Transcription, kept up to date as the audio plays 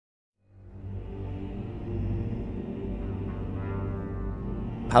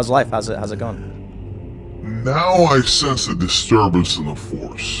How's life? How's it going? Now I sense a disturbance in the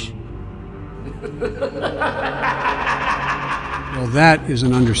force. Well, that is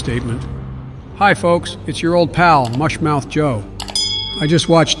an understatement. Hi, folks. It's your old pal, Mushmouth Joe. I just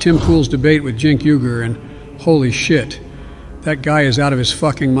watched Tim Pool's debate with Cenk Uygur, and holy shit, that guy is out of his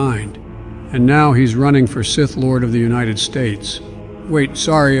fucking mind. And now he's running for Sith Lord of the United States. Wait,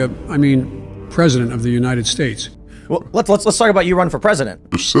 sorry, I mean President of the United States. Well, let's talk about you running for president.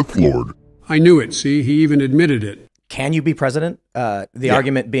 The Sith Lord. I knew it, see? He even admitted it. Can you be president? The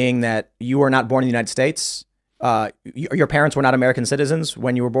argument being that you were not born in the United States. Your parents were not American citizens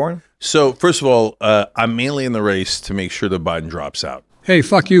when you were born? So, first of all, I'm mainly in the race to make sure that Biden drops out. Hey,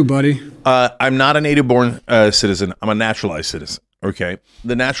 fuck you, buddy. I'm not a native-born citizen. I'm a naturalized citizen, okay?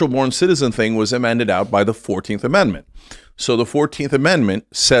 The natural-born citizen thing was amended out by the 14th Amendment. So the 14th Amendment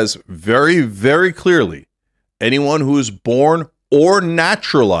says very, very clearly, anyone who is born or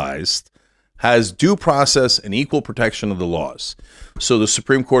naturalized has due process and equal protection of the laws. So the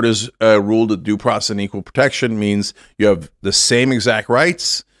Supreme Court has ruled that due process and equal protection means you have the same exact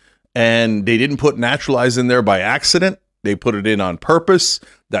rights, and they didn't put naturalized in there by accident. They put it in on purpose.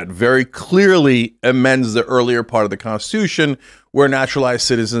 That very clearly amends the earlier part of the Constitution where naturalized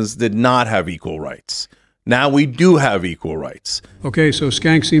citizens did not have equal rights. Now we do have equal rights. Okay, so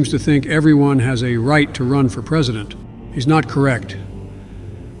Cenk seems to think everyone has a right to run for president. He's not correct.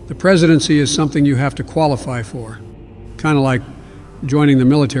 The presidency is something you have to qualify for. Kind of like joining the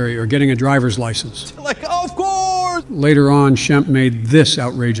military or getting a driver's license. Like, of course! Later on, Shemp made this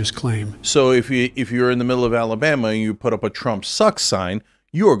outrageous claim. So if you're in the middle of Alabama and you put up a Trump sucks sign,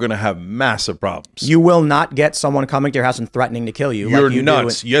 you are going to have massive problems. You will not get someone coming to your house and threatening to kill you. You're like you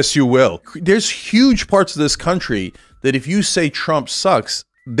nuts. Yes, you will. There's huge parts of this country that if you say Trump sucks,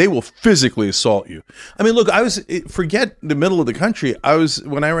 they will physically assault you. I mean, look, forget the middle of the country.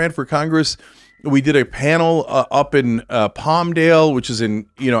 When I ran for Congress, we did a panel up in Palmdale, which is in,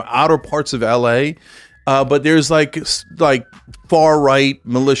 outer parts of LA. But there's like far right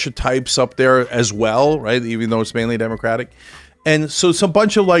militia types up there as well, right? Even though it's mainly Democratic. And so some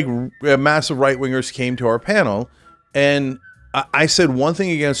bunch of massive right wingers came to our panel, and I said one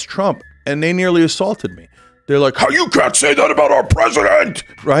thing against Trump, and they nearly assaulted me. They're like, "How you can't say that about our president?"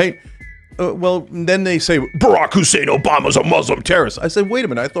 Right? Well, then they say Barack Hussein Obama's a Muslim terrorist. I said, wait a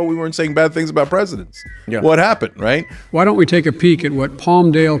minute, I thought we weren't saying bad things about presidents. Yeah. What happened, right? Why don't we take a peek at what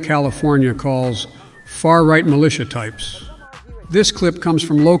Palmdale, California calls far-right militia types? This clip comes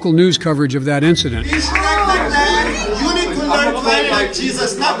from local news coverage of that incident. Please act like that. You need to learn to act like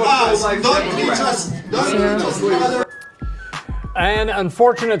Jesus, not us. Don't teach us. Don't teach us. An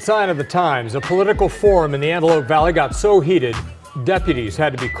unfortunate sign of the times. A political forum in the Antelope Valley got so heated, deputies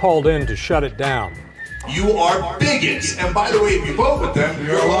had to be called in to shut it down. You are bigots. And by the way, if you vote with them,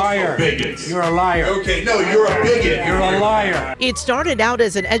 you're a liar. Bigots. You're a liar. Okay, no, you're a bigot. You're a liar. It started out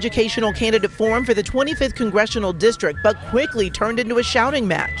as an educational candidate forum for the 25th Congressional District, but quickly turned into a shouting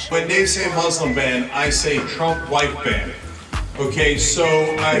match. When they say Muslim ban, I say Trump wife ban. Okay, so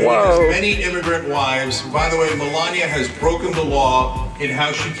he has many immigrant wives. By the way, Melania has broken the law in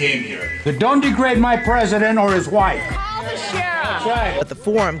how she came here. But don't degrade my president or his wife. But the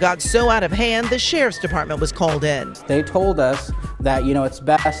forum got so out of hand, the sheriff's department was called in. They told us that, it's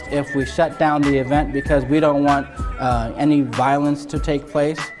best if we shut down the event because we don't want any violence to take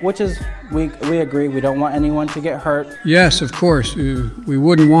place, which is, we agree, we don't want anyone to get hurt. Yes, of course. We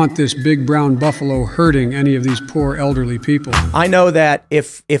wouldn't want this big brown buffalo hurting any of these poor elderly people. I know that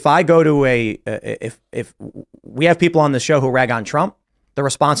if I go to if we have people on the show who rag on Trump, the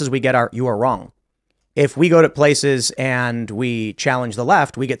responses we get are, "You are wrong." If we go to places and we challenge the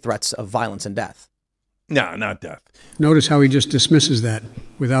left, we get threats of violence and death. No, not death. Notice how he just dismisses that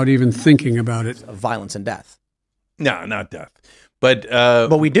without even thinking about it. Of violence and death. No, not death. But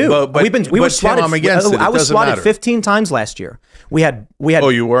we do. We were swatted. I was swatted 15 times last year. We had. Oh,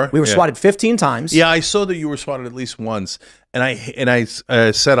 you were? We were swatted 15 times. Yeah, I saw that you were swatted at least once, and I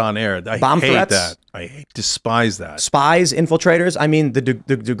said on air, I Bomb hate threats? that. I despise that. Spies, infiltrators. I mean, the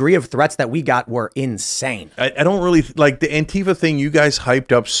degree of threats that we got were insane. I don't really like the Antifa thing. You guys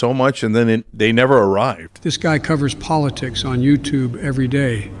hyped up so much, and then they never arrived. This guy covers politics on YouTube every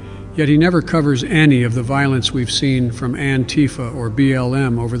day. Yet he never covers any of the violence we've seen from Antifa or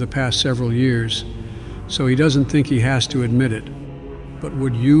BLM over the past several years, so he doesn't think he has to admit it. But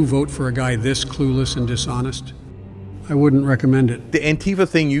would you vote for a guy this clueless and dishonest? I wouldn't recommend it. The Antifa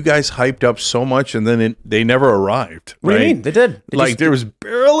thing, you guys hyped up so much, and then they never arrived. What do you mean? They did. There was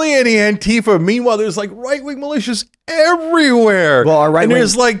barely any Antifa. Meanwhile, there's right-wing militias everywhere. Well, our right-wing... And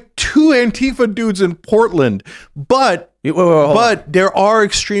there's 2 Antifa dudes in Portland, but there are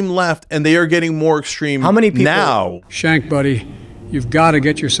extreme left, and they are getting more extreme. How many people now? Cenk, buddy, you've got to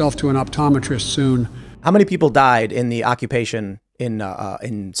get yourself to an optometrist soon. How many people died in the occupation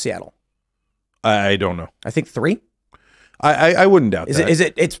in Seattle? I don't know. I think 3. I wouldn't doubt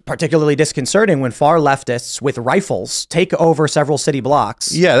that. It's particularly disconcerting when far leftists with rifles take over several city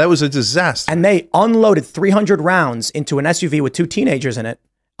blocks. Yeah, that was a disaster. And they unloaded 300 rounds into an SUV with 2 teenagers in it.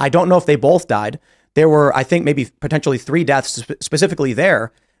 I don't know if they both died. There were, I think, maybe potentially 3 deaths specifically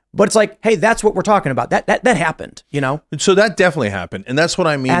there. But it's like, hey, that's what we're talking about. That happened, you know? So that definitely happened. And that's what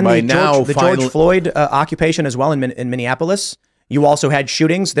I mean and by the George Floyd occupation as well in Minneapolis. You also had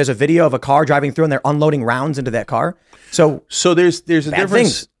shootings. There's a video of a car driving through and they're unloading rounds into that car. So there's a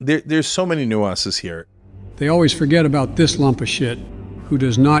difference. There's so many nuances here. They always forget about this lump of shit, who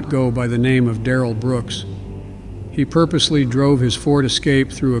does not go by the name of Darrell Brooks. He purposely drove his Ford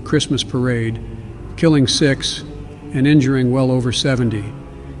Escape through a Christmas parade, killing 6 and injuring well over 70,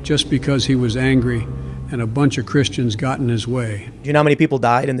 just because he was angry and a bunch of Christians got in his way. Do you know how many people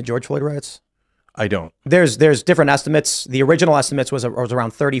died in the George Floyd riots? I don't. There's different estimates. The original estimates was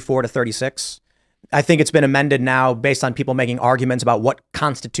around 34 to 36. I think it's been amended now based on people making arguments about what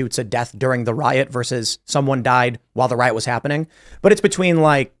constitutes a death during the riot versus someone died while the riot was happening. But it's between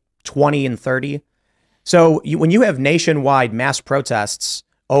like 20 and 30. So when you have nationwide mass protests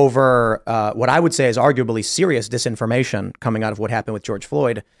over what I would say is arguably serious disinformation coming out of what happened with George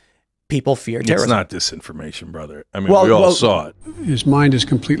Floyd, people fear terrorism. It's not disinformation, brother. I mean, we all saw it. His mind is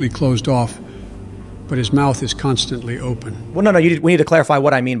completely closed off, but his mouth is constantly open. Well, no, we need to clarify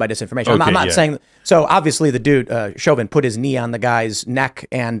what I mean by disinformation. Okay, I'm not saying... So obviously the dude, Chauvin, put his knee on the guy's neck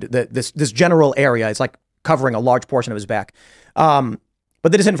and this general area. It's like covering a large portion of his back.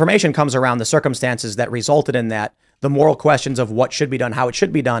 But the disinformation comes around the circumstances that resulted in that, the moral questions of what should be done, how it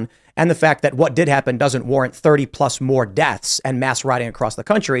should be done, and the fact that what did happen doesn't warrant 30 plus more deaths and mass rioting across the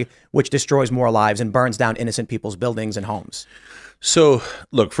country, which destroys more lives and burns down innocent people's buildings and homes. So,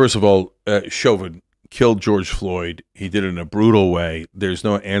 look, first of all, Chauvin killed George Floyd. He did it in a brutal way. There's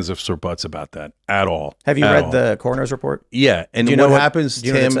no ands, ifs, or buts about that at all. Have you read the coroner's report? Yeah. And what happens,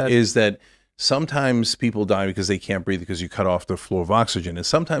 Tim, is that sometimes people die because they can't breathe because you cut off the flow of oxygen. And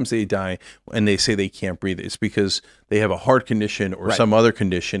sometimes they die and they say they can't breathe. It's because they have a heart condition or some other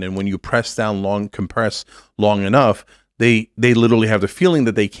condition. And when you compress long enough, they literally have the feeling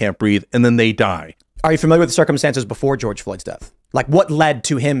that they can't breathe and then they die. Are you familiar with the circumstances before George Floyd's death? Like what led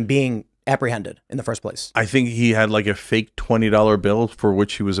to him being apprehended in the first place? I think he had like a fake $20 bill for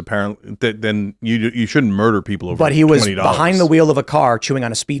which he was apparently. Then you shouldn't murder people over. But he was $20. behind the wheel of a car chewing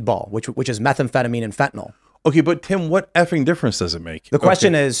on a speedball, which is methamphetamine and fentanyl. Okay, but Tim, what effing difference does it make? The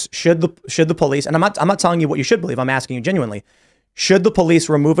question is, should the police? And I'm not telling you what you should believe. I'm asking you genuinely. Should the police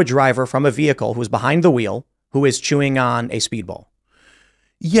remove a driver from a vehicle who is behind the wheel who is chewing on a speedball?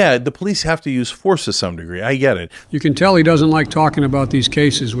 Yeah, the police have to use force to some degree. I get it. You can tell he doesn't like talking about these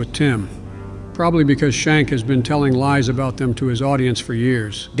cases with Tim. Probably because Cenk has been telling lies about them to his audience for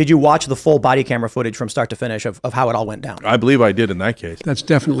years. Did you watch the full body camera footage from start to finish of how it all went down? I believe I did in that case. That's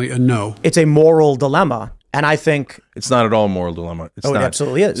definitely a no. It's a moral dilemma, and I think... It's not at all a moral dilemma. It's not. It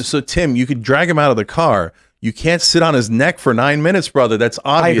absolutely is. So, Tim, you could drag him out of the car. You can't sit on his neck for 9 minutes, brother. That's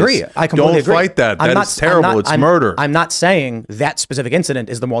obvious. I agree. I completely agree. Don't fight that. That is terrible. It's murder. I'm not saying that specific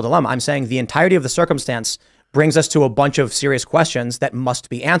incident is the moral dilemma. I'm saying the entirety of the circumstance brings us to a bunch of serious questions that must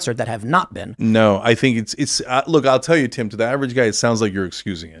be answered that have not been. No, I think it's look, I'll tell you, Tim, to the average guy, it sounds like you're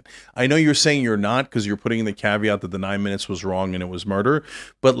excusing it. I know you're saying you're not because you're putting in the caveat that the 9 minutes was wrong and it was murder,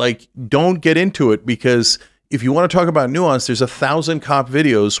 but like, don't get into it because if you want to talk about nuance, there's 1,000 cop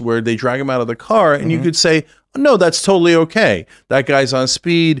videos where they drag him out of the car and you could say, no, that's totally okay. That guy's on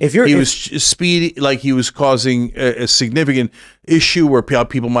speed. He was speedy, like he was causing a significant issue where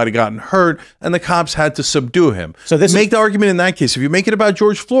people might have gotten hurt, and the cops had to subdue him. So make the argument in that case. If you make it about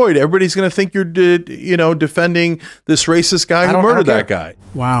George Floyd, everybody's going to think you're, defending this racist guy who murdered that guy.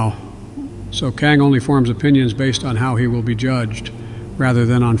 Wow. So Kang only forms opinions based on how he will be judged, rather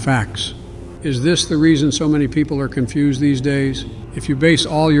than on facts. Is this the reason so many people are confused these days? If you base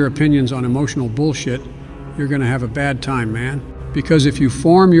all your opinions on emotional bullshit, you're going to have a bad time, man. Because if you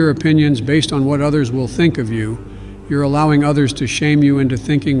form your opinions based on what others will think of you, you're allowing others to shame you into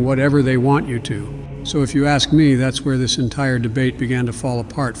thinking whatever they want you to. So if you ask me, that's where this entire debate began to fall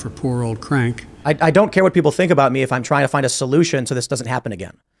apart for poor old Crank. I don't care what people think about me if I'm trying to find a solution so this doesn't happen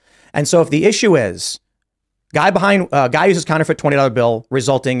again. And so if the issue is guy uses counterfeit $20 bill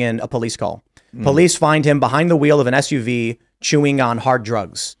resulting in a police call. Police find him behind the wheel of an SUV chewing on hard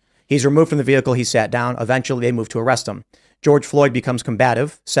drugs. He's removed from the vehicle. He sat down. Eventually, they move to arrest him. George Floyd becomes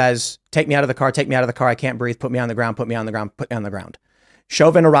combative, says, take me out of the car, I can't breathe, put me on the ground, put me on the ground, put me on the ground.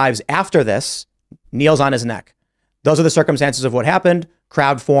 Chauvin arrives after this, kneels on his neck. Those are the circumstances of what happened.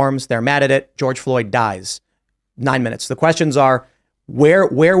 Crowd forms, they're mad at it. George Floyd dies. 9 minutes. The questions are, where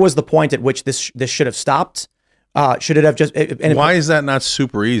was the point at which this should have stopped? Should it have just... Why is that not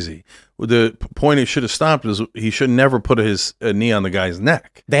super easy? The point it should have stopped is he should never put his knee on the guy's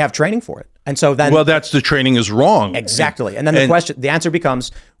neck. They have training for it. And so then... Well, that's the training is wrong. Exactly. And then the answer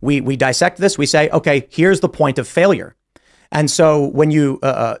becomes, we dissect this, we say, okay, here's the point of failure. And so when you,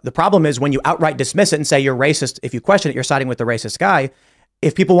 the problem is when you outright dismiss it and say you're racist, if you question it, you're siding with the racist guy.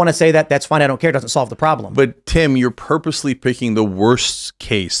 If people want to say that, that's fine, I don't care, it doesn't solve the problem. But Tim, you're purposely picking the worst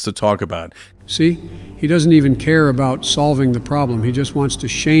case to talk about. See, he doesn't even care about solving the problem. He just wants to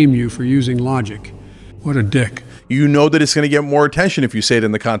shame you for using logic. What a dick. You know that it's going to get more attention if you say it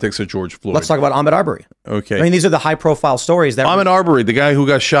in the context of George Floyd. Let's talk about Ahmaud Arbery. Okay. I mean, these are the high-profile stories. That Ahmaud Arbery, the guy who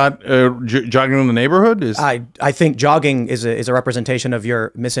got shot jogging in the neighborhood? I think jogging is a representation of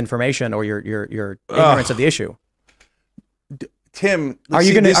your misinformation or your ignorance of the issue. Tim, this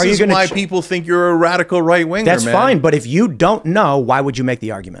is why people think you're a radical right-winger, That's fine, but if you don't know, why would you make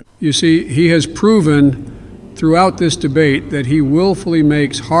the argument? You see, he has proven throughout this debate that he willfully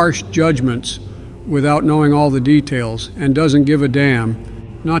makes harsh judgments without knowing all the details and doesn't give a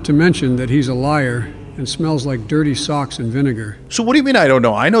damn, not to mention that he's a liar and smells like dirty socks and vinegar. So what do you mean I don't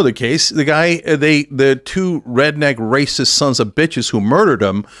know? I know the case. The guy, the two redneck racist sons of bitches who murdered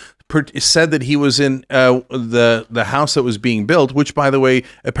him said that he was in the house that was being built, which, by the way,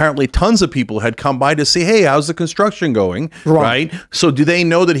 apparently tons of people had come by to see, hey, how's the construction going? Wrong. Right? So do they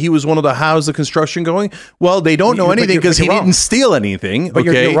know that he was one of the, how's the construction going? Well, they don't know anything because he didn't steal anything. But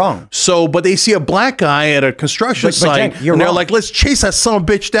okay? you're wrong. So, but they see a black guy at a construction site, Cenk, and they're like, let's chase that son of a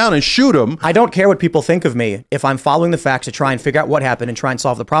bitch down and shoot him. I don't care what people think of me if I'm following the facts to try and figure out what happened and try and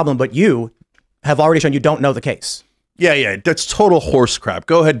solve the problem, but you have already shown you don't know the case. Yeah, that's total horse crap.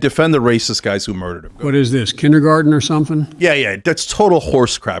 Go ahead, defend the racist guys who murdered him. What is this, kindergarten or something? Yeah, that's total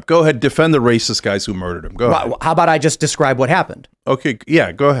horse crap. Go ahead, defend the racist guys who murdered him. Go ahead. How about I just describe what happened? Okay,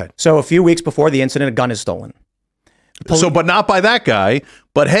 yeah, go ahead. So a few weeks before the incident, a gun is stolen. But not by that guy.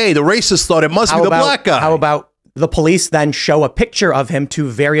 But hey, the racist thought it must be the black guy. How about the police then show a picture of him to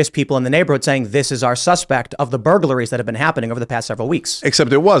various people in the neighborhood saying, this is our suspect of the burglaries that have been happening over the past several weeks?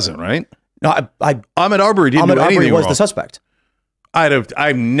 Except it wasn't, right? No, Ahmaud Arbery didn't do anything wrong. Ahmaud Arbery was the suspect.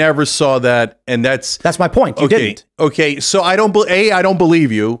 I never saw that, and that's my point. You didn't. Okay, so I don't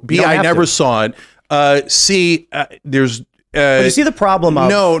believe you. B, I never saw it. C, there's. But you see the problem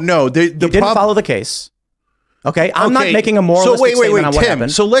of no. You didn't follow the case. Okay, I'm not making a moralistic statement on what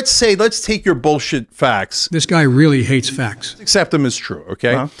happened. So let's take your bullshit facts. This guy really hates facts. Accept them as true,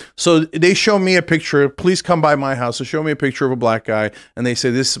 okay? So they show me a picture. Police come by my house to show me a picture of a black guy, and they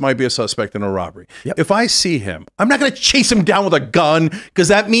say this might be a suspect in a robbery. Yep. If I see him, I'm not going to chase him down with a gun because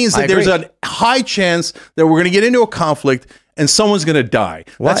that means that there's a high chance that we're going to get into a conflict and someone's going to die.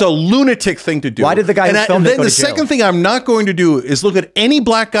 Why? That's a lunatic thing to do. Why did the guy who filmed it go to jail? The second thing I'm not going to do is look at any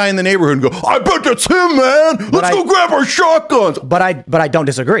black guy in the neighborhood and go, I bet that's him, man. Let's go grab our shotguns. But I don't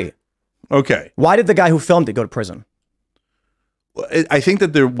disagree. Okay. Why did the guy who filmed it go to prison? I think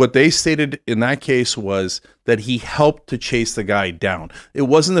that what they stated in that case was that he helped to chase the guy down. It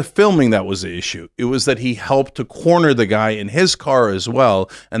wasn't the filming that was the issue. It was that he helped to corner the guy in his car as well,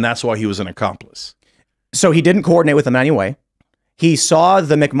 and that's why he was an accomplice. So he didn't coordinate with him in any way. He saw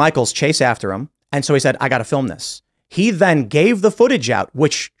the McMichaels chase after him, and so he said, I got to film this. He then gave the footage out,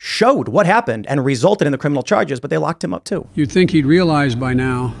 which showed what happened and resulted in the criminal charges, but they locked him up too. You'd think he'd realize by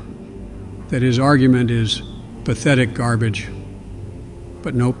now that his argument is pathetic garbage.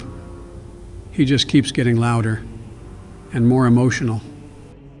 But nope. He just keeps getting louder and more emotional.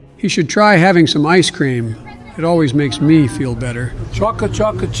 He should try having some ice cream. It always makes me feel better. Chocolate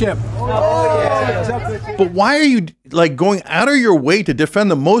chip. Oh, yeah. But why are you going out of your way to defend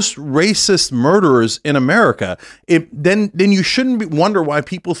the most racist murderers in America? Then you shouldn't wonder why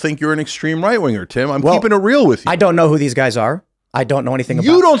people think you're an extreme right-winger, Tim. I'm keeping it real with you. I don't know who these guys are. I don't know anything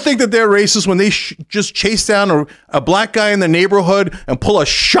about You don't think that they're racist when they just chase down a black guy in the neighborhood and pull a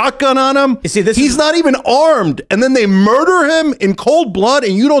shotgun on him? You see, he's not even armed, and then they murder him in cold blood,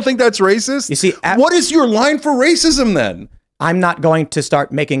 and you don't think that's racist? You see, what is your line for racism then? I'm not going to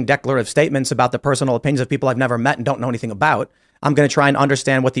start making declarative statements about the personal opinions of people I've never met and don't know anything about. I'm going to try and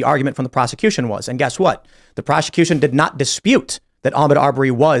understand what the argument from the prosecution was. And guess what? The prosecution did not dispute that Ahmaud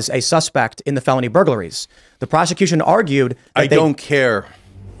Arbery was a suspect in the felony burglaries. The prosecution argued that I don't care.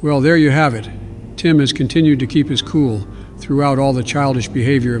 Well, there you have it. Tim has continued to keep his cool throughout all the childish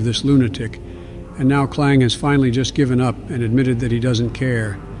behavior of this lunatic. and now Klang has finally just given up and admitted that he doesn't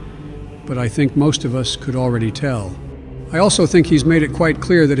care. But I think most of us could already tell. I also think he's made it quite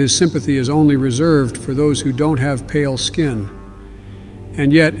clear that his sympathy is only reserved for those who don't have pale skin.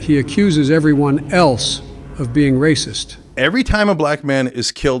 And yet he accuses everyone else of being racist. Every time a black man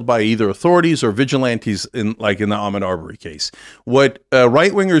is killed by either authorities or vigilantes, like in the Ahmaud Arbery case, what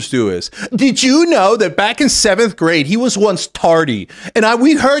right-wingers do is, did you know that back in 7th grade, he was once tardy? And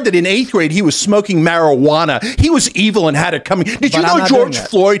we heard that in 8th grade, he was smoking marijuana. He was evil and had it coming. Did you know George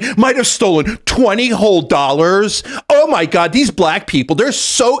Floyd might have stolen $20 whole? Oh my God, these black people, they're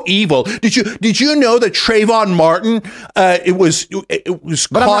so evil. Did you know that Trayvon Martin, it was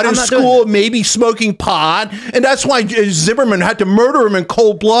caught in school, maybe smoking pot, and that's why Zimmerman had to murder him in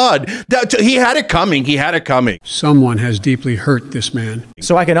cold blood. He had it coming. He had it coming. Someone has deeply hurt this man.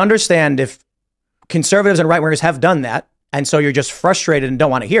 So I can understand if conservatives and right-wingers have done that, and so you're just frustrated and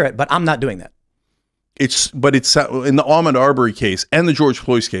don't want to hear it, but I'm not doing that. But it's in the Ahmaud Arbery case and the George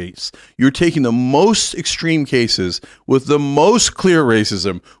Floyd case, you're taking the most extreme cases with the most clear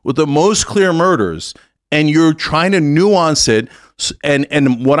racism, with the most clear murders, and you're trying to nuance it.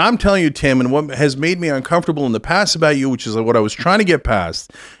 And what I'm telling you, Tim, and what has made me uncomfortable in the past about you, which is what I was trying to get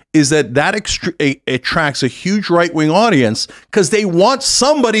past, is that attracts a huge right-wing audience because they want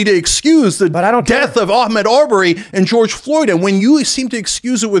somebody to excuse the death of Ahmaud Arbery and George Floyd. And when you seem to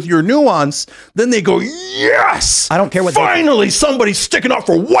excuse it with your nuance, then they go, yes! I don't care what finally somebody's sticking up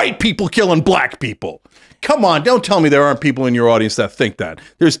for white people killing black people. Come on, don't tell me there aren't people in your audience that think that.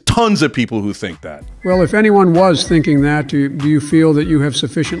 There's tons of people who think that. Well, if anyone was thinking that, do you feel that you have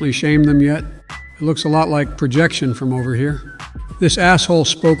sufficiently shamed them yet? It looks a lot like projection from over here. This asshole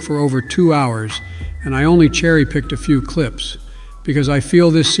spoke for over 2 hours, and I only cherry-picked a few clips, because I feel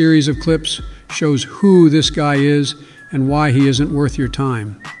this series of clips shows who this guy is and why he isn't worth your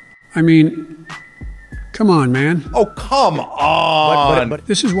time. I mean, come on, man. Oh, come on. But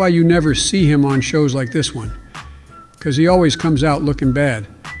this is why you never see him on shows like this one, because he always comes out looking bad.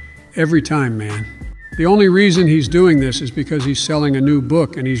 Every time, man. The only reason he's doing this is because he's selling a new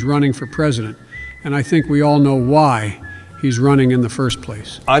book and he's running for president. And I think we all know why he's running in the first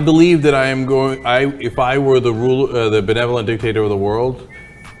place. I believe that if I were the benevolent dictator of the world,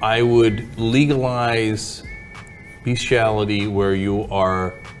 I would legalize bestiality where you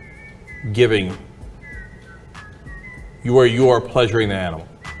are giving, where you are pleasuring the animal.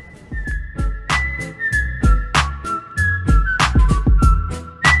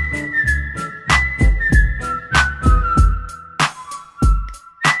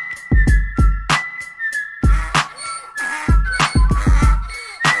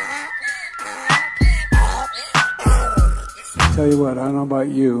 Tell you what, I don't know about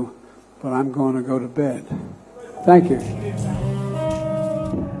you, but I'm going to go to bed. Thank you.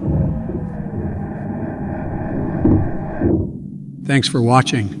 Thanks for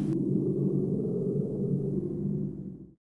watching.